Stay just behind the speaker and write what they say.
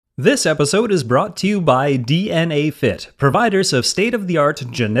This episode is brought to you by DNA Fit, providers of state-of-the-art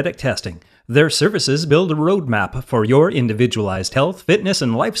genetic testing. Their services build a roadmap for your individualized health, fitness,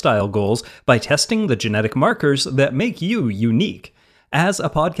 and lifestyle goals by testing the genetic markers that make you unique. As a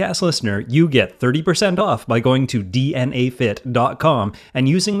podcast listener, you get 30% off by going to dnafit.com and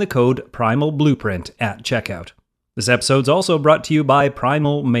using the code PRIMALBlueprint at checkout. This episode's also brought to you by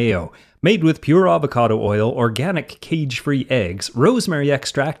Primal Mayo. Made with pure avocado oil, organic cage-free eggs, rosemary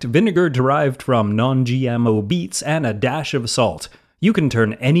extract, vinegar derived from non-GMO beets, and a dash of salt. You can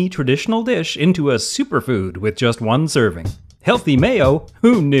turn any traditional dish into a superfood with just one serving. Healthy mayo,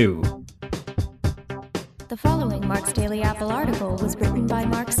 who knew? The following Mark's Daily Apple article was written by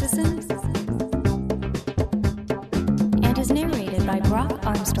Mark Sisson and is narrated by Brock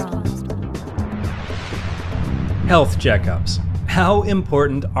Armstrong. Health checkups. How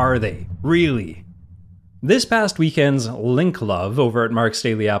important are they, really? This past weekend's Link Love over at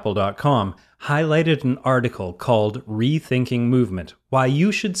marksdailyapple.com highlighted an article called Rethinking Movement, Why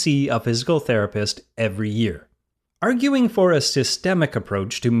You Should See a Physical Therapist Every Year. Arguing for a systemic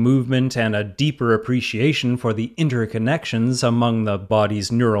approach to movement and a deeper appreciation for the interconnections among the body's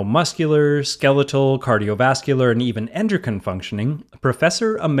neuromuscular, skeletal, cardiovascular, and even endocrine functioning,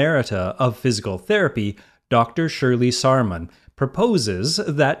 Professor Emerita of Physical Therapy, Dr. Shirley Sarman, proposes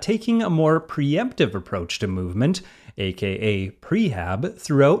that taking a more preemptive approach to movement, aka prehab,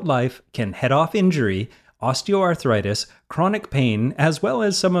 throughout life can head off injury, osteoarthritis, chronic pain, as well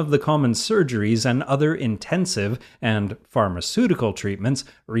as some of the common surgeries and other intensive and pharmaceutical treatments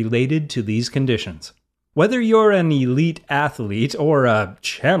related to these conditions. Whether you're an elite athlete or a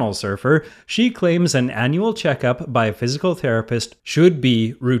channel surfer, she claims an annual checkup by a physical therapist should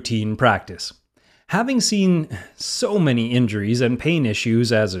be routine practice. Having seen so many injuries and pain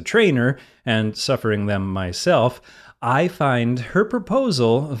issues as a trainer, and suffering them myself, I find her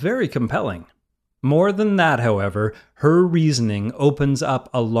proposal very compelling. More than that, however, her reasoning opens up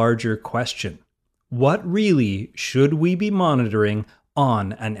a larger question. What really should we be monitoring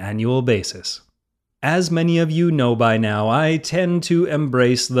on an annual basis? As many of you know by now, I tend to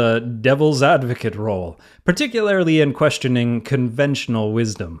embrace the devil's advocate role, particularly in questioning conventional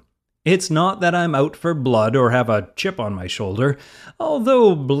wisdom. It's not that I'm out for blood or have a chip on my shoulder,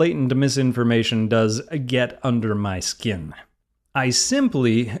 although blatant misinformation does get under my skin. I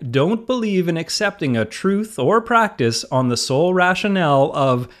simply don't believe in accepting a truth or practice on the sole rationale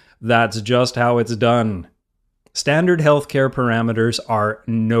of that's just how it's done. Standard healthcare parameters are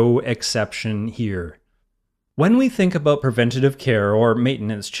no exception here. When we think about preventative care or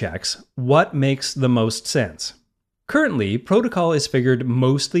maintenance checks, what makes the most sense? Currently, protocol is figured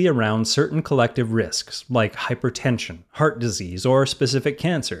mostly around certain collective risks, like hypertension, heart disease, or specific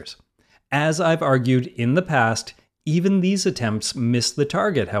cancers. As I've argued in the past, even these attempts miss the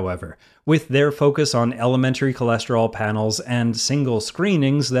target, however, with their focus on elementary cholesterol panels and single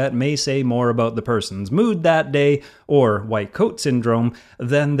screenings that may say more about the person's mood that day, or white coat syndrome,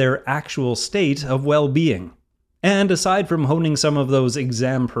 than their actual state of well-being. And aside from honing some of those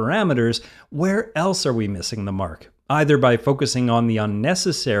exam parameters, where else are we missing the mark? Either by focusing on the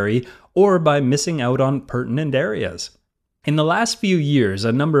unnecessary or by missing out on pertinent areas. In the last few years,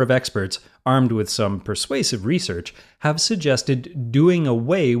 a number of experts, armed with some persuasive research, have suggested doing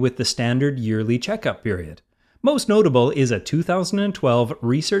away with the standard yearly checkup period. Most notable is a 2012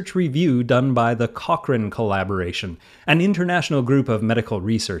 research review done by the Cochrane Collaboration, an international group of medical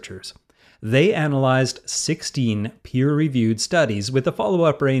researchers. They analyzed 16 peer-reviewed studies with a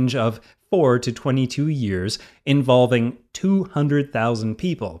follow-up range of 4 to 22 years involving 200,000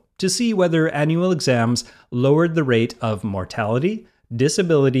 people to see whether annual exams lowered the rate of mortality,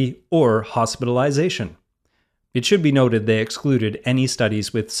 disability, or hospitalization. It should be noted they excluded any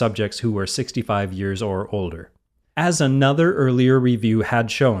studies with subjects who were 65 years or older. As another earlier review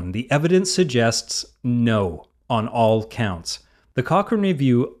had shown, the evidence suggests no on all counts. The Cochrane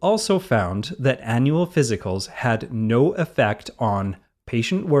Review also found that annual physicals had no effect on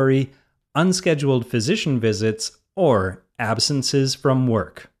patient worry, unscheduled physician visits, or absences from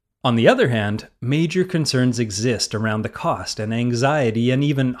work. On the other hand, major concerns exist around the cost and anxiety and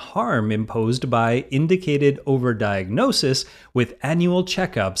even harm imposed by indicated overdiagnosis with annual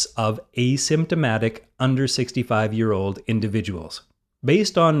checkups of asymptomatic under 65-year-old individuals.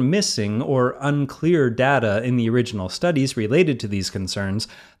 Based on missing or unclear data in the original studies related to these concerns,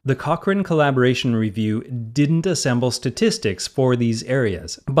 the Cochrane Collaboration Review didn't assemble statistics for these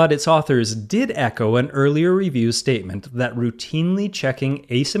areas, but its authors did echo an earlier review statement that routinely checking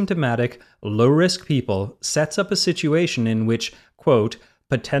asymptomatic, low-risk people sets up a situation in which, quote,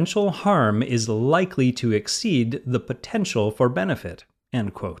 potential harm is likely to exceed the potential for benefit,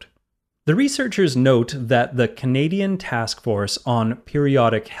 End quote. The researchers note that the Canadian Task Force on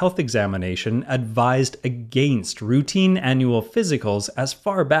Periodic Health Examination advised against routine annual physicals as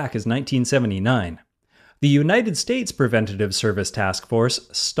far back as 1979. The United States Preventative Service Task Force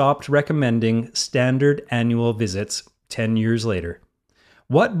stopped recommending standard annual visits 10 years later.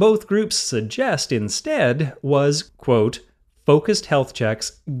 What both groups suggest instead was, quote, focused health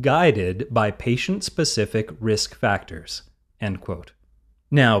checks guided by patient-specific risk factors, end quote.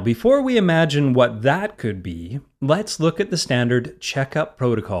 Now, before we imagine what that could be, let's look at the standard checkup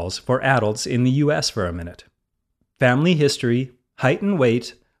protocols for adults in the US for a minute. Family history, height and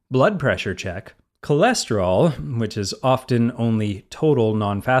weight, blood pressure check, cholesterol, which is often only total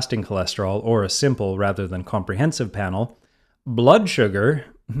non-fasting cholesterol or a simple rather than comprehensive panel, blood sugar,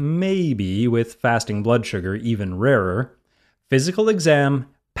 maybe with fasting blood sugar even rarer, physical exam,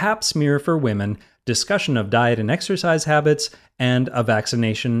 pap smear for women, discussion of diet and exercise habits, and a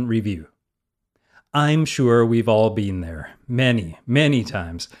vaccination review. I'm sure we've all been there, many, many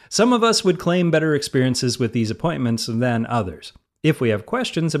times. Some of us would claim better experiences with these appointments than others. If we have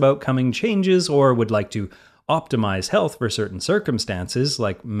questions about coming changes or would like to optimize health for certain circumstances,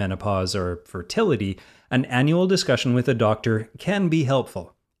 like menopause or fertility, an annual discussion with a doctor can be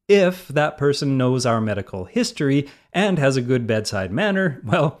helpful. If that person knows our medical history and has a good bedside manner,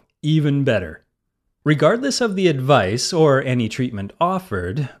 well, even better. Regardless of the advice or any treatment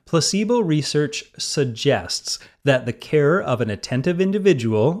offered, placebo research suggests that the care of an attentive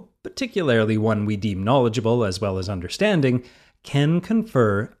individual, particularly one we deem knowledgeable as well as understanding, can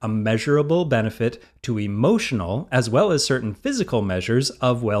confer a measurable benefit to emotional as well as certain physical measures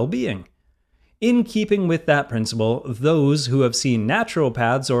of well-being. In keeping with that principle, those who have seen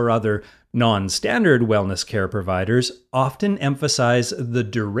naturopaths or other non-standard wellness care providers often emphasize the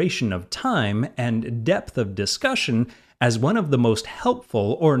duration of time and depth of discussion as one of the most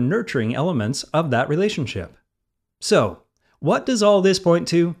helpful or nurturing elements of that relationship. So, what does all this point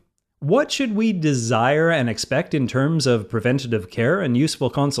to? What should we desire and expect in terms of preventative care and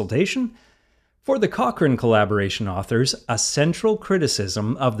useful consultation? For the Cochrane collaboration authors, a central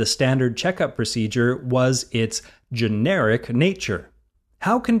criticism of the standard checkup procedure was its generic nature.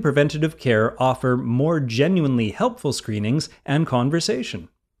 How can preventative care offer more genuinely helpful screenings and conversation?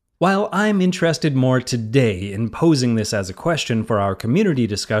 While I'm interested more today in posing this as a question for our community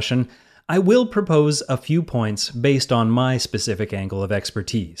discussion, I will propose a few points based on my specific angle of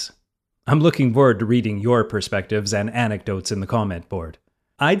expertise. I'm looking forward to reading your perspectives and anecdotes in the comment board.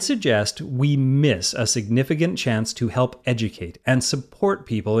 I'd suggest we miss a significant chance to help educate and support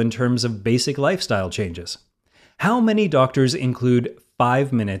people in terms of basic lifestyle changes. How many doctors include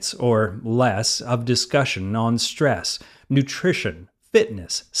 5 minutes or less of discussion on stress, nutrition,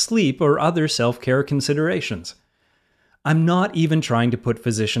 fitness, sleep, or other self-care considerations? I'm not even trying to put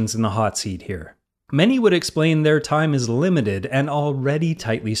physicians in the hot seat here. Many would explain their time is limited and already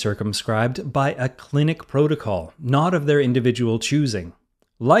tightly circumscribed by a clinic protocol, not of their individual choosing.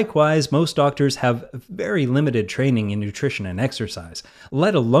 Likewise, most doctors have very limited training in nutrition and exercise,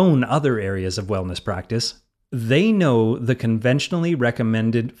 let alone other areas of wellness practice. They know the conventionally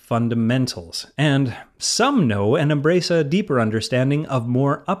recommended fundamentals, and some know and embrace a deeper understanding of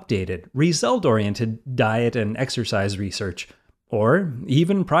more updated, result-oriented diet and exercise research, or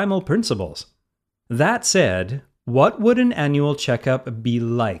even primal principles. That said, what would an annual checkup be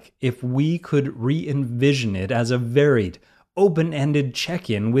like if we could re-envision it as a varied, open-ended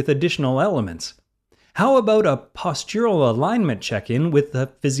check-in with additional elements? How about a postural alignment check-in with a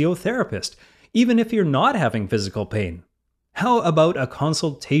physiotherapist, even if you're not having physical pain? How about a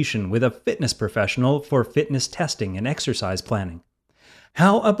consultation with a fitness professional for fitness testing and exercise planning?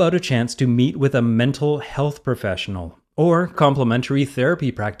 How about a chance to meet with a mental health professional or complementary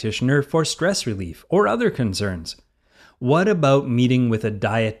therapy practitioner for stress relief or other concerns? What about meeting with a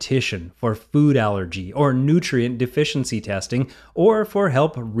dietitian for food allergy or nutrient deficiency testing or for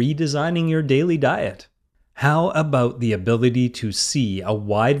help redesigning your daily diet? How about the ability to see a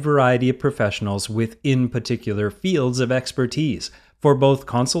wide variety of professionals within particular fields of expertise for both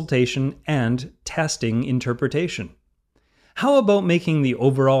consultation and testing interpretation? How about making the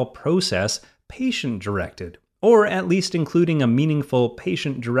overall process patient-directed, or at least including a meaningful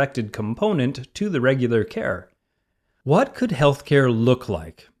patient-directed component to the regular care? What could healthcare look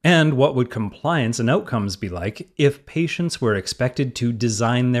like, and what would compliance and outcomes be like if patients were expected to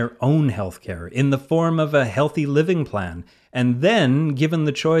design their own healthcare in the form of a healthy living plan, and then given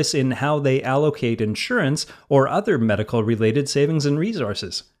the choice in how they allocate insurance or other medical-related savings and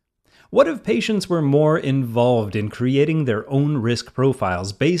resources? What if patients were more involved in creating their own risk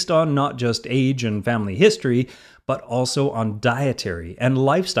profiles based on not just age and family history, but also on dietary and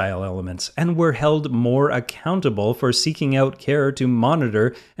lifestyle elements, and were held more accountable for seeking out care to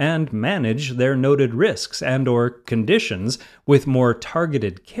monitor and manage their noted risks and/or conditions with more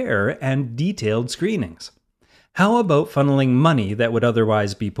targeted care and detailed screenings. How about funneling money that would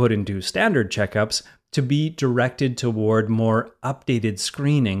otherwise be put into standard checkups to be directed toward more updated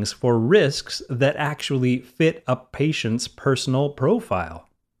screenings for risks that actually fit a patient's personal profile?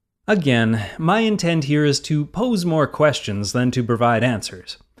 Again, my intent here is to pose more questions than to provide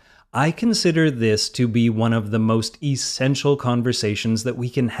answers. I consider this to be one of the most essential conversations that we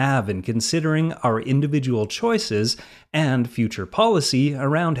can have in considering our individual choices and future policy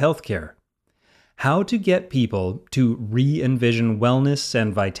around healthcare. How to get people to re-envision wellness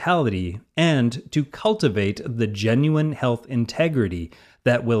and vitality and to cultivate the genuine health integrity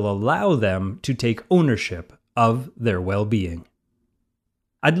that will allow them to take ownership of their well-being.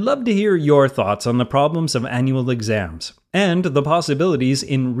 I'd love to hear your thoughts on the problems of annual exams and the possibilities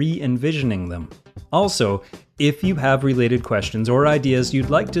in re-envisioning them. Also, if you have related questions or ideas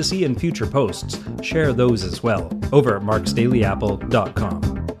you'd like to see in future posts, share those as well over at marksdailyapple.com.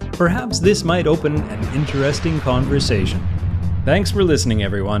 Perhaps this might open an interesting conversation. Thanks for listening,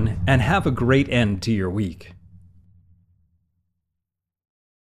 everyone, and have a great end to your week.